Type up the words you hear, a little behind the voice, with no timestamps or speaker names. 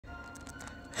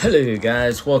Hello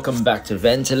guys, welcome back to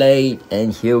Ventilate,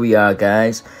 and here we are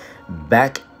guys,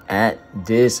 back at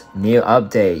this new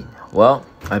update. Well,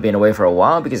 I've been away for a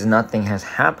while because nothing has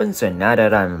happened, so now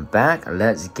that I'm back,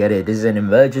 let's get it. This is an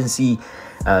emergency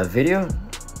video.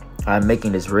 I'm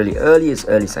making this really early as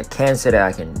I can so that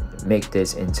I can make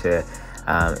this into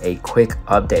a quick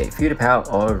update. View the power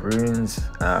of runes,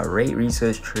 rate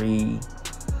research tree,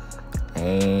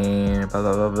 and blah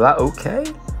blah blah blah. Okay.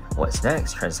 What's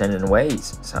next? Transcendent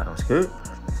ways. Sounds good.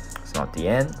 It's not the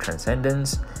end.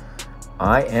 Transcendence.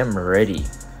 I am ready.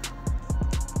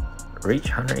 Reach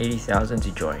 180,000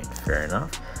 to join. Fair enough.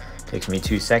 Takes me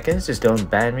 2 seconds. Just don't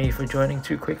ban me for joining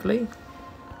too quickly.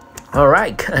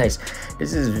 Alright guys.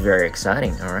 This is very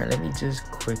exciting. Alright, let me just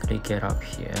quickly get up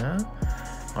here.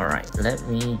 Alright, let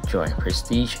me join.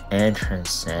 Prestige and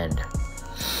Transcend.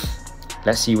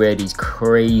 Let's see where these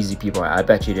crazy people are. I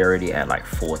bet you they're already at like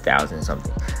 4,000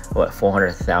 something. What,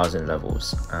 400,000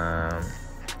 levels.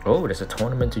 Oh, there's a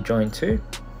tournament to join too.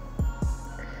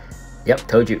 Yep,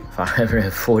 told you.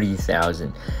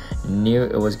 540,000. Knew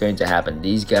it was going to happen.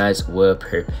 These guys were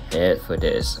prepared for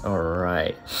this.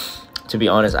 Alright. To be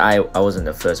honest, I wasn't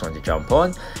the first one to jump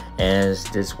on, as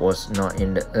this was not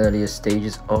in the earliest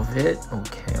stages of it.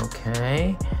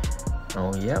 Okay.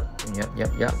 Oh, yep.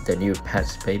 The new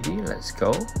pets, baby. Let's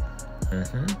go.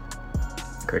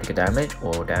 Critical damage,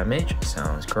 all damage.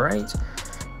 Sounds great.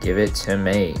 Give it to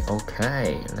me.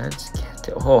 Okay, let's get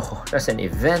to... Oh, that's an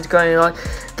event going on.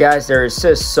 Guys, there is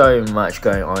just so much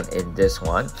going on in this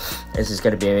one. This is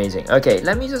going to be amazing. Okay,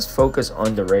 let me just focus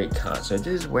on the raid card. So this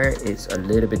is where it's a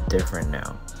little bit different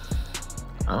now.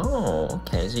 Oh,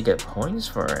 okay. So you get points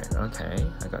for it. Okay,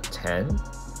 I got 10.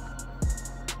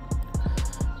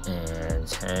 And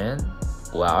 10.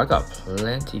 Wow, I got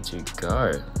plenty to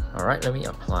go. Alright, let me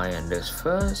apply on this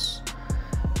first.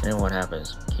 And then what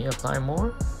happens? Can you apply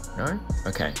more? No?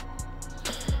 Okay.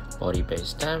 Body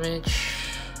based damage,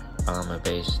 armor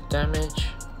based damage,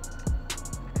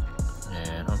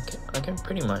 and I can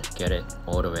pretty much get it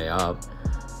all the way up.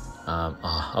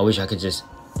 I wish I could just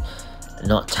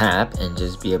not tap and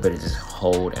just be able to just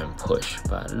hold and push,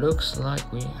 but looks like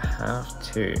we have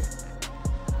to.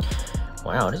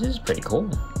 Wow, this is pretty cool.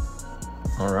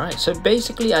 Alright, so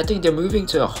basically I think they're moving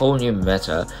to a whole new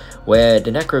meta where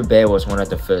the Necro Bear was one of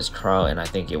the first trial, and I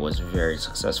think it was very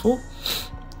successful.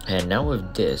 And now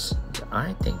with this,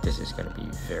 I think this is going to be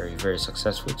very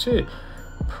successful too.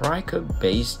 Priker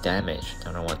based damage,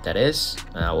 don't know what that is.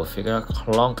 We'll figure out.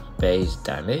 Clonk based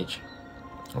damage.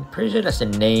 I'm pretty sure that's the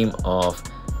name of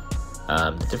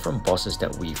the different bosses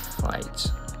that we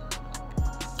fight.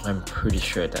 I'm pretty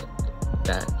sure that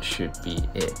should be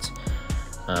it.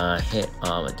 Hit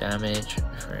armor damage,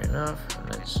 fair enough.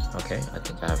 Okay, I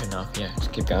think I have enough. Yeah, let's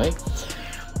keep going.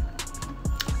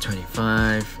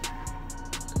 25.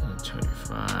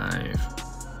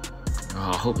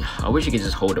 Oh, I wish you could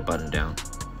just hold the button down.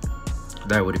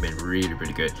 That would have been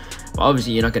really good. But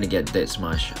obviously you're not going to get this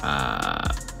much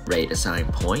raid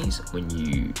assigned points when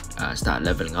you start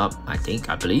leveling up, I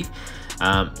believe.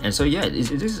 And so yeah,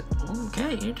 this is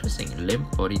okay, interesting. Limb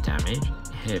body damage,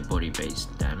 head body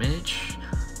based damage.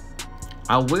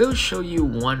 I will show you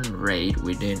one raid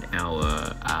within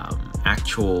our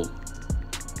actual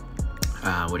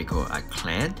what do you call it, a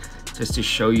clan, just to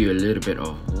show you a little bit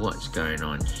of what's going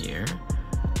on here.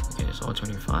 Okay, it's all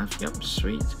 25. Yep,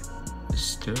 sweet.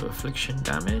 Still affliction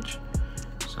damage.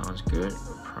 Sounds good.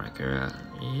 Priker.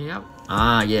 Yep.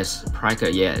 Yes,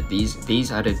 Priker. Yeah, these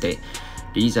are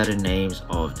the names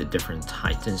of the different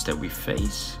titans that we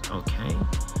face. Okay.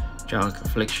 Junk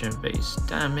affliction based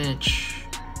damage.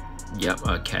 Yep,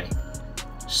 okay.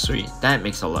 Sweet. That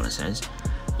makes a lot of sense.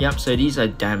 Yep, so these are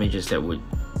damages that would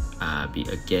be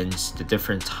against the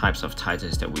different types of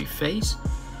titans that we face.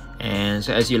 And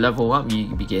so as you level up,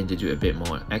 you begin to do a bit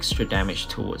more extra damage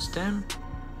towards them,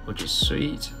 which is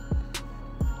sweet.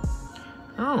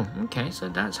 Oh, okay, so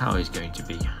that's how it's going to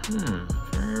be.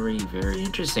 Very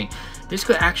interesting. This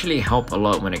could actually help a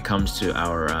lot when it comes to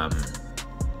our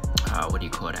what do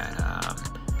you call that?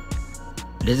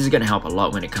 This is going to help a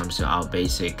lot when it comes to our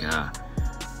basic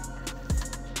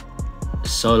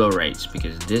solo raids,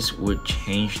 because this would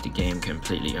change the game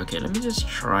completely. Okay, let me just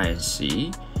try and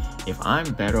see if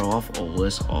I'm better off or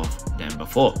worse off than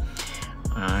before.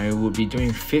 I would be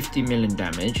doing 50 million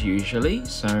damage usually,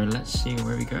 so let's see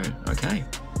where we go. Okay,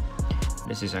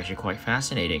 this is actually quite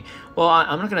fascinating. Well,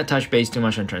 I'm not going to touch base too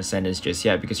much on Transcendence just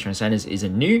yet because Transcendence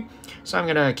isn't new, so I'm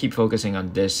going to keep focusing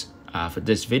on this for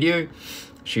this video,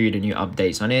 show you the new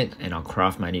updates on it, and I'll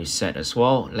craft my new set as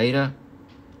well later.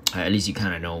 At least you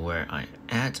kind of know where I'm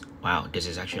at. Wow, this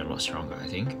is actually a lot stronger, I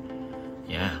think.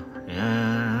 Yeah,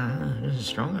 this is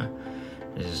stronger.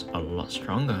 This is a lot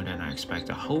stronger than I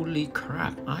expected. Holy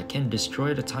crap, I can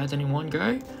destroy the Titan in one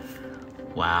go?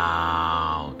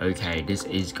 Wow, okay, this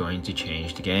is going to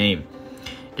change the game.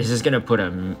 This is going to put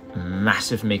a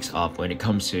massive mix up when it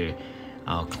comes to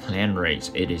our clan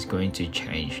rates. It is going to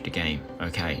change the game,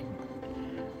 okay?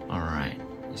 Alright,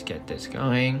 let's get this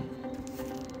going.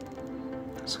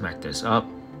 Smack this up.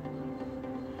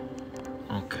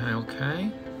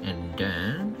 Okay, and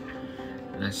then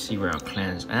let's see where our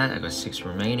clan's at. I got 6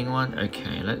 remaining one.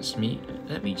 Okay, let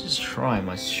me just try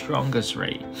my strongest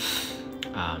raid.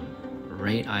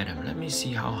 Raid item. Let me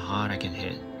see how hard I can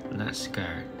hit. Let's go.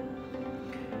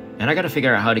 And I gotta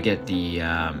figure out how to get the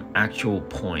actual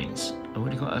points. What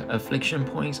do you call it? Affliction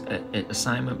points?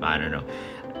 Assignment? I don't know.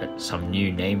 Some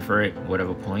new name for it.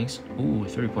 Whatever points. Ooh,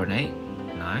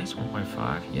 3.8. Nice.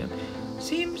 1.5. Yep.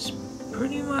 Seems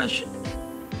pretty much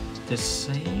the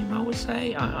same, I would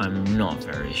say. I'm not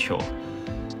very sure.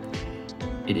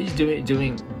 It is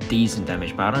doing decent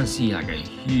damage, but I don't see like a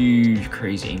huge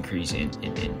crazy increase in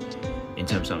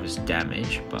terms of its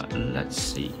damage. But let's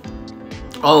see.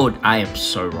 Oh, I am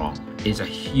so wrong. It's a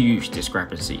huge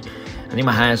discrepancy. I think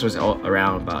my highest was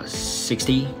around about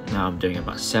 60. Now I'm doing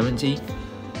about 70.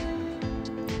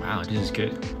 Wow, this is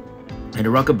good. And the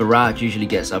Rocket Barrage usually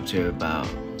gets up to about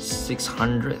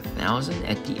 600,000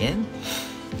 at the end.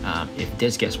 If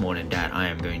this gets more than that, I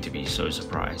am going to be so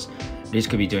surprised. This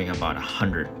could be doing about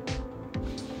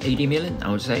 180 million, I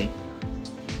would say.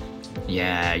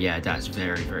 Yeah, that's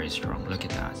very, very strong. Look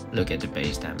at that. Look at the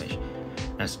base damage.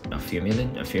 That's a few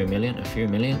million.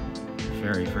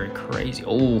 Very, very crazy.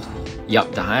 Oh,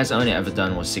 yep, the highest I only ever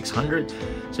done was 600.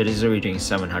 So this is already doing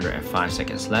 700 at 5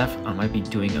 seconds left. I might be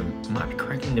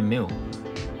cracking the mill.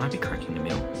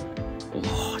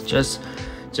 Oh, just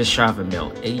shy of a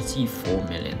mil. 84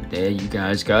 million. There you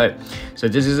guys go. So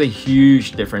this is a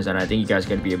huge difference, and I think you guys are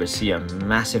going to be able to see a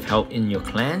massive help in your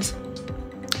clans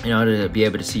in order to be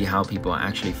able to see how people are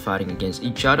actually fighting against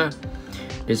each other.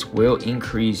 This will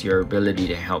increase your ability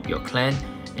to help your clan,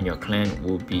 and your clan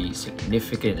will be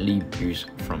significantly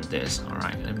boosted from this. All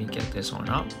right, let me get this one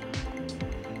up.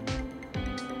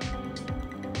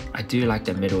 I do like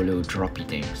the middle little droppy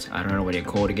things. I don't know what they're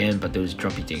called again, but those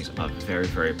droppy things are very,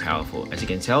 very powerful. As you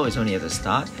can tell, it's only at the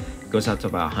start. It goes up to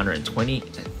about 120.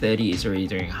 At 30, it's already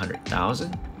doing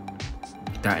 100,000.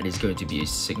 That is going to be a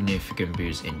significant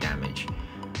boost in damage.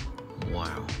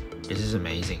 Wow, this is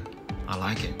amazing. I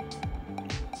like it.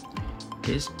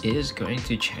 This is going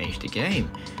to change the game,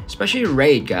 especially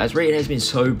Raid, guys. Raid has been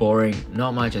so boring,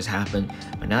 not much has happened,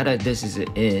 but now that this is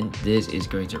in, this is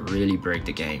going to really break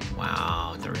the game.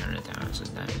 Wow, 300,000,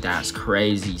 that's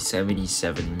crazy.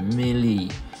 77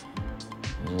 milli.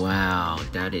 Wow,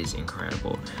 that is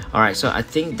incredible. All right, so I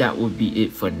think that would be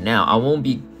it for now.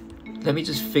 Let me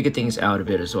just figure things out a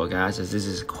bit as well, guys, as this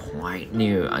is quite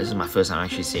new. This is my first time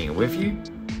actually seeing it with you.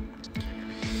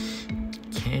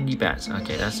 Candy bats.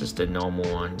 Okay, that's just the normal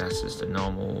one. That's just the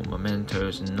normal.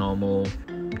 Mementos, normal.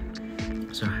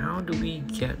 So how do we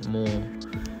get more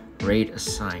raid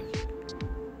assigned?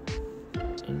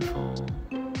 Info,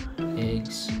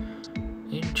 eggs.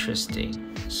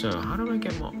 Interesting. So how do I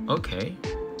get more? Okay.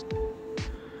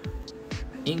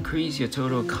 Increase your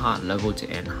total card level to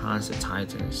enhance the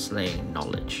Titan slaying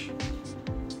knowledge.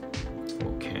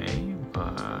 Okay,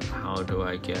 but how do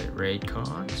I get raid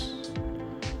cards?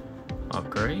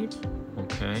 Upgrade.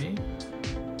 Okay.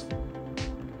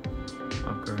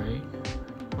 Upgrade.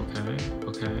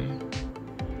 Okay.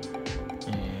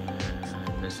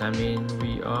 And does that mean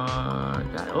we are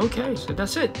that? Okay, so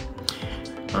that's it.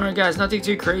 Alright guys, nothing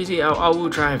too crazy. I will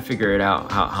try and figure it out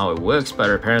how it works, but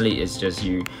apparently it's just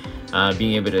you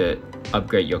being able to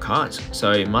upgrade your cards.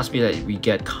 So it must be that we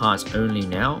get cards only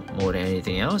now more than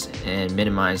anything else, and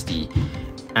minimize the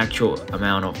actual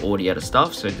amount of all the other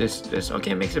stuff. So this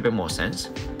okay, makes a bit more sense.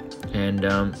 And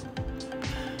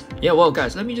yeah, well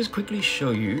guys, let me just quickly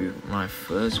show you my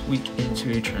first week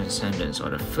into Transcendence, or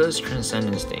the first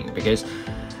Transcendence thing, because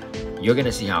you're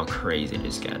gonna see how crazy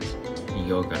this gets.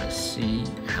 You're gonna see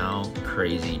how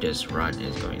crazy this run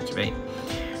is going to be.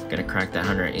 Gonna crack that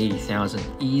 180,000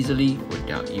 easily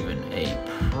without even a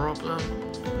problem.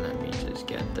 Let me just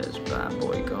get this bad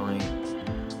boy going.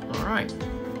 All right,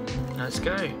 let's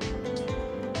go.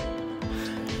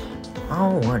 I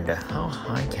wonder how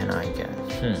high can I get?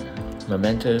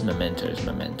 Mementos.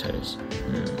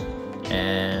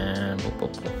 And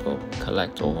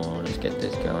collect all. Let's get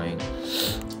this going.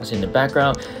 What's in the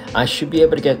background? I should be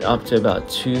able to get up to about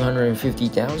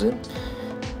 250,000.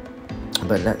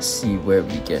 But let's see where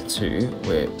we get to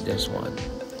with this one.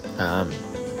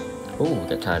 Oh,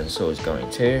 the Titan Sword is going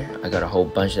too. I got a whole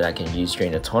bunch that I can use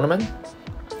during the tournament.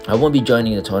 I won't be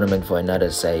joining the tournament for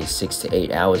another, say, 6 to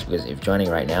 8 hours, because if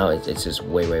joining right now, it's just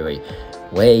way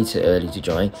too early to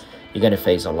join. You're going to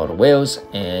face a lot of whales,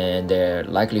 and the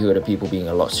likelihood of people being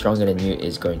a lot stronger than you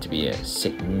is going to be a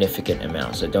significant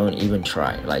amount. So don't even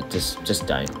try. Like, just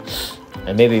don't.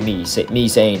 And maybe me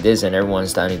saying this and everyone's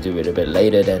starting to do it a bit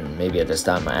later, then maybe at the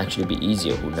start might actually be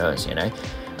easier. Who knows, you know?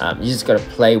 You just got to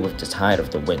play with the tide of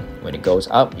the wind. When it goes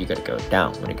up, you got to go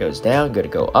down. When it goes down, you got to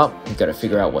go up. You got to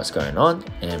figure out what's going on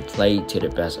and play to the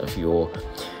best of your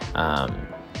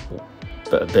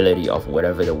ability of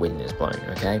whatever the wind is blowing,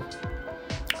 okay?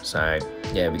 So,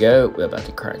 there we go. We're about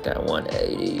to crack that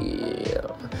 180.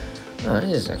 Oh,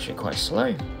 this is actually quite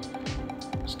slow.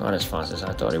 It's not as fast as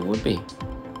I thought it would be.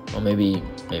 Or maybe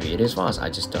it is fast, I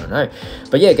just don't know.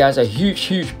 But yeah, guys, a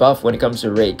huge buff when it comes to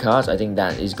raid cards. I think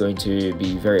that is going to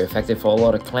be very effective for a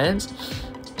lot of clans,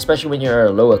 especially when you're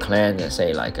a lower clan, let's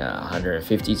say like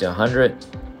 150 to 100,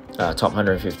 top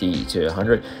 150 to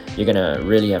 100. You're gonna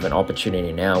really have an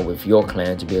opportunity now with your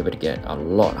clan to be able to get a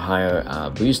lot higher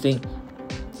boosting.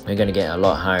 You're going to get a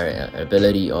lot higher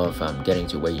ability of getting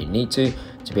to where you need to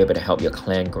be able to help your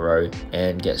clan grow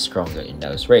and get stronger in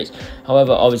those raids.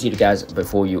 However, obviously, the guys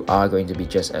before you are going to be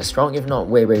just as strong, if not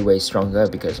way stronger,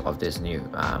 because of this new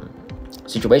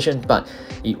situation, but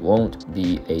it won't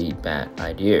be a bad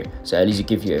idea. So at least it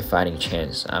gives you a fighting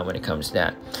chance when it comes to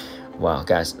that. Wow,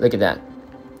 guys, look at that.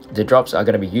 The drops are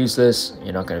going to be useless.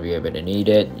 You're not going to be able to need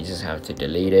it. You just have to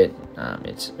delete it.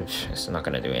 It's not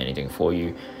going to do anything for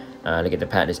you. Look at the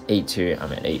pad is 8.2,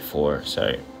 I'm at 8.4,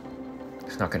 so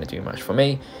it's not going to do much for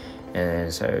me.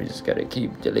 And so you just got to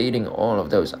keep deleting all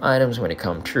of those items when it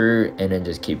comes true, and then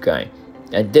just keep going.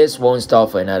 And this won't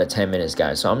stop for another 10 minutes,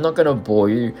 guys, so I'm not going to bore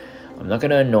you, I'm not going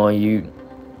to annoy you,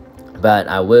 but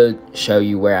I will show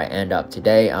you where I end up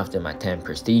today after my 10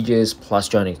 prestigious plus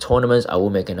joining tournaments. I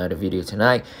will make another video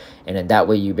tonight, and then that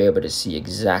way you'll be able to see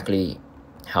exactly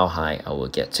how high I will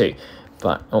get to.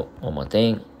 But oh, one more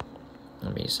thing.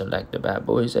 Let me select the bad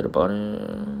boys at the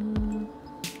bottom.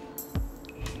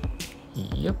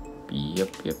 Yep.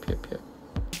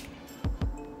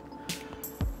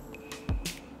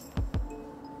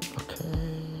 Okay,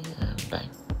 and bang.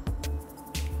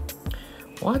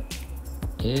 What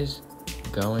is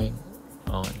going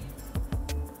on?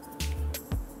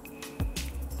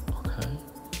 Okay.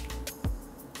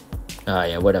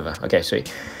 Yeah, whatever. Okay,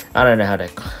 sweet. I don't know how to...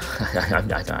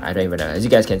 I don't even know. As you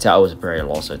guys can tell, I was very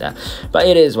lost with that. But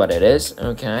it is what it is.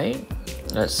 Okay.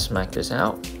 Let's smack this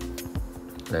out.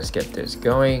 Let's get this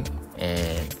going.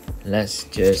 And let's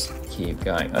just keep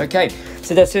going. Okay.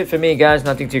 So that's it for me, guys.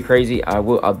 Nothing too crazy. I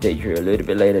will update you a little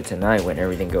bit later tonight when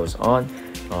everything goes on.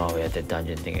 Oh, we have the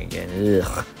dungeon thing again.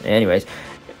 Ugh. Anyways.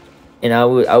 And I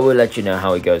will let you know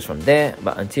how it goes from there.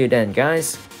 But until then,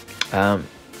 guys.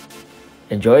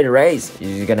 Enjoy the raids.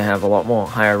 You're going to have a lot more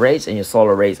higher rates, and your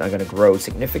solo rates are going to grow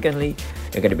significantly.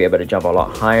 You're going to be able to jump a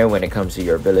lot higher when it comes to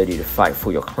your ability to fight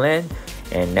for your clan.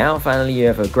 And now finally you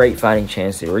have a great fighting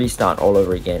chance to restart all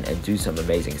over again and do some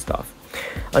amazing stuff.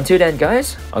 Until then,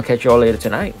 guys, I'll catch you all later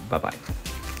tonight. Bye bye.